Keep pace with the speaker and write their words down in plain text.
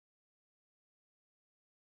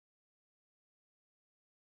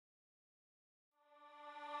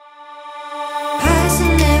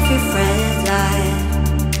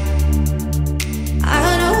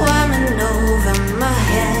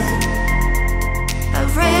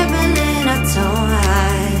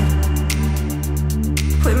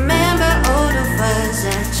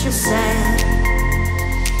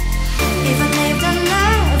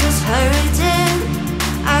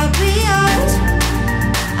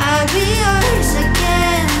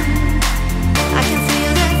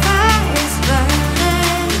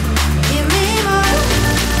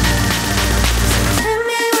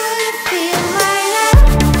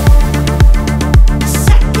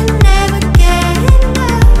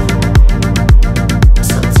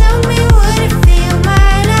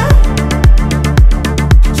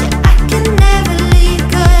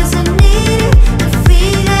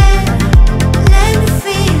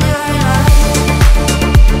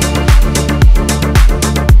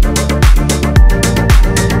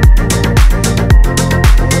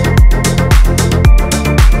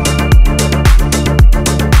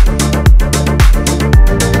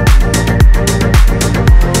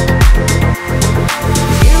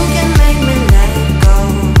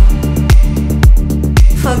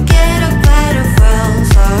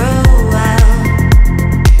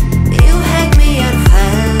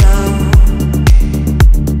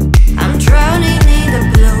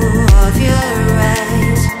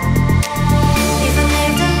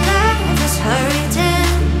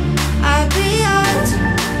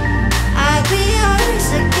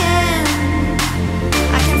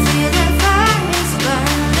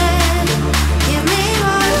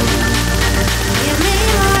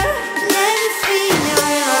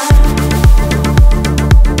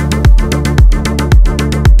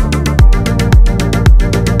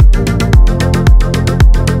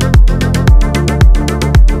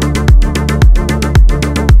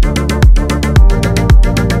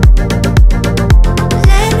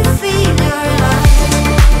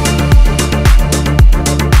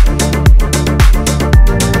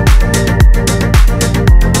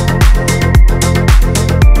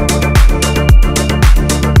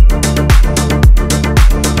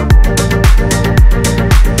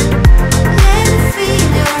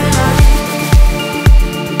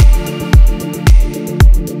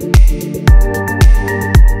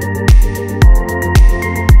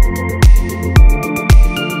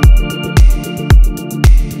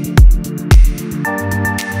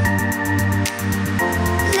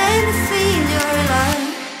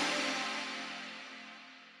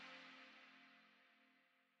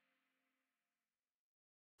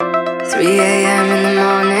3 a.m. in the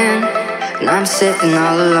morning, and I'm sitting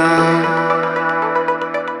all alone.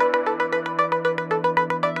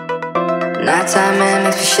 Nighttime air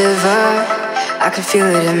makes me shiver, I can feel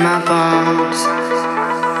it in my bones.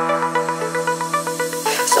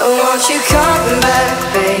 So won't you come back,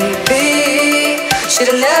 baby?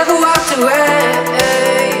 Should've never walked away.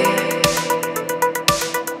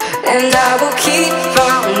 And I will keep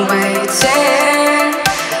on waiting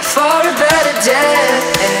for a better day.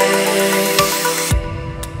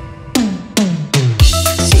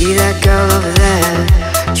 See that girl over there,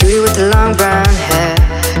 Juliette with the long brown hair.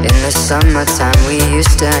 In the summertime we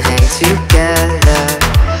used to hang together,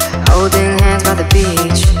 holding hands by the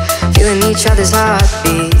beach, feeling each other's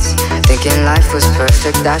heartbeats, thinking life was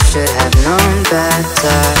perfect, I should have known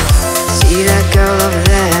better. See that girl over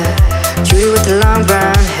there, Juliette with the long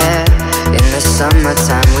brown hair. In the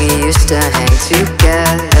summertime we used to hang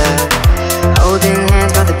together, holding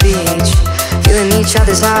hands by the beach, feeling each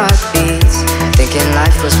other's heartbeats, thinking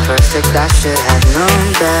life was perfect, I should have known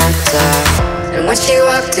better. And when she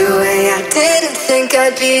walked away, I didn't think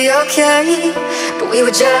I'd be okay. But we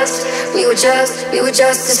were just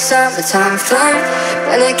a summertime fun.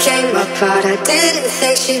 When it came apart, I didn't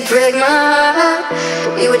think she'd break my heart.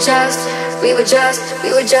 But we were just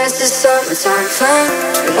a summertime fun.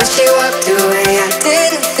 And when she walked away, I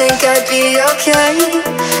didn't think I'd be okay.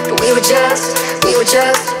 But we were just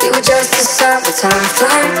a summertime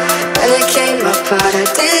fun. When it came apart, I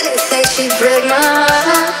didn't think she'd break my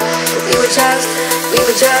heart. But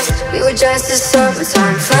we were just a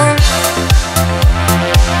summertime fun.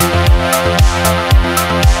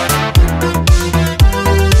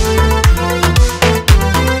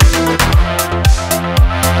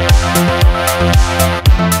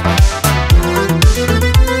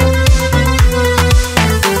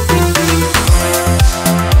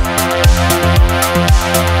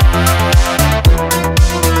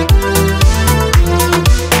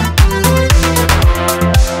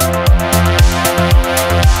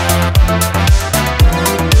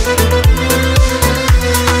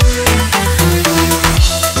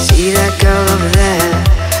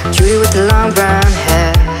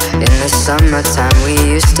 Summertime we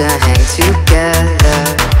used to hang together,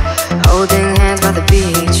 holding hands by the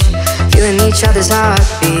beach, feeling each other's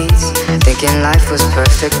heartbeats, thinking life was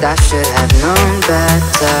perfect, I should have known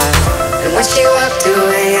better. And when she walked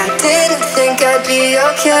away, I didn't think I'd be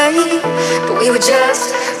okay. But we were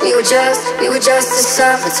just a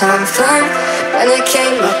summertime fun. When it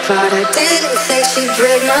came apart, I didn't think she'd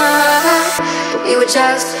break my heart. But we were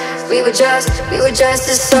just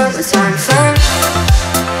a summertime fun.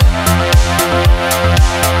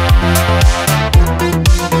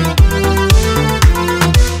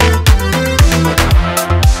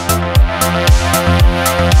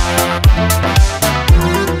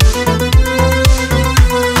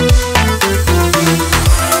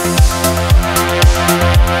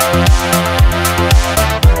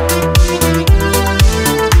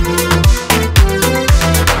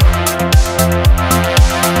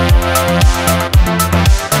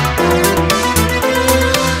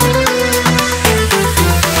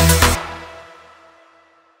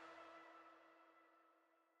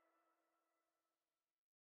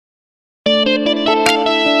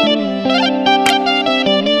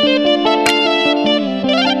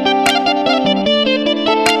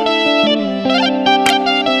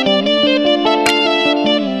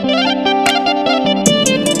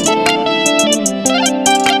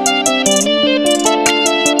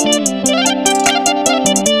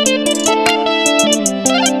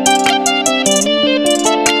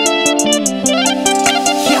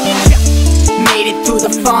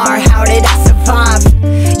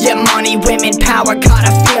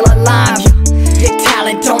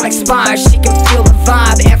 She can feel the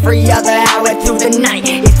vibe every other hour through the night.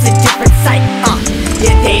 It's a different sight,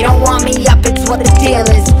 yeah, they don't want me up, it's what the deal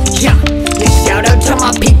is. Yeah, shout out to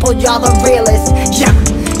my people, y'all the realest. Yeah,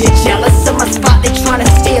 you're jealous of my spot, they tryna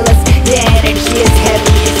steal us. The energy is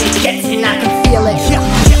heavy as it gets and I can feel it. Yeah.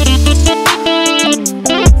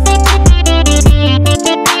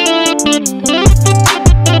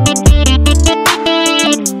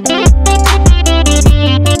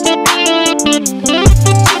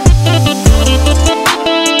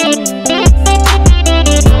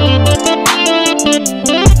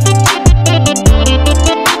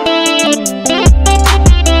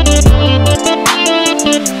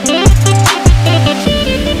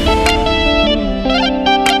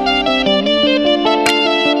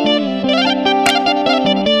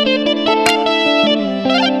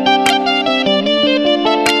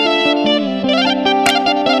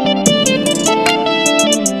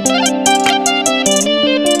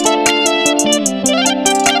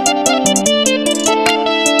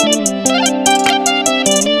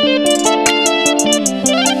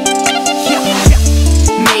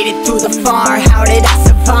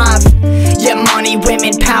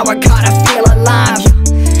 power, gotta feel alive.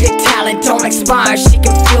 Your talent don't expire, she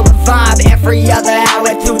can feel the vibe. Every other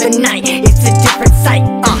hour through the night, it's a different sight.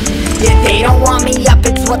 Yeah, they don't want me up,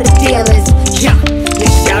 it's what the deal is. Yeah,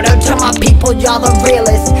 shout out to my people, y'all the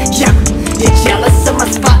realest. Yeah, you're jealous of my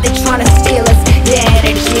spot, they tryna steal us. Yeah,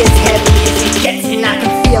 energy is heavy as it gets and I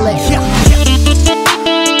can feel it. Yeah.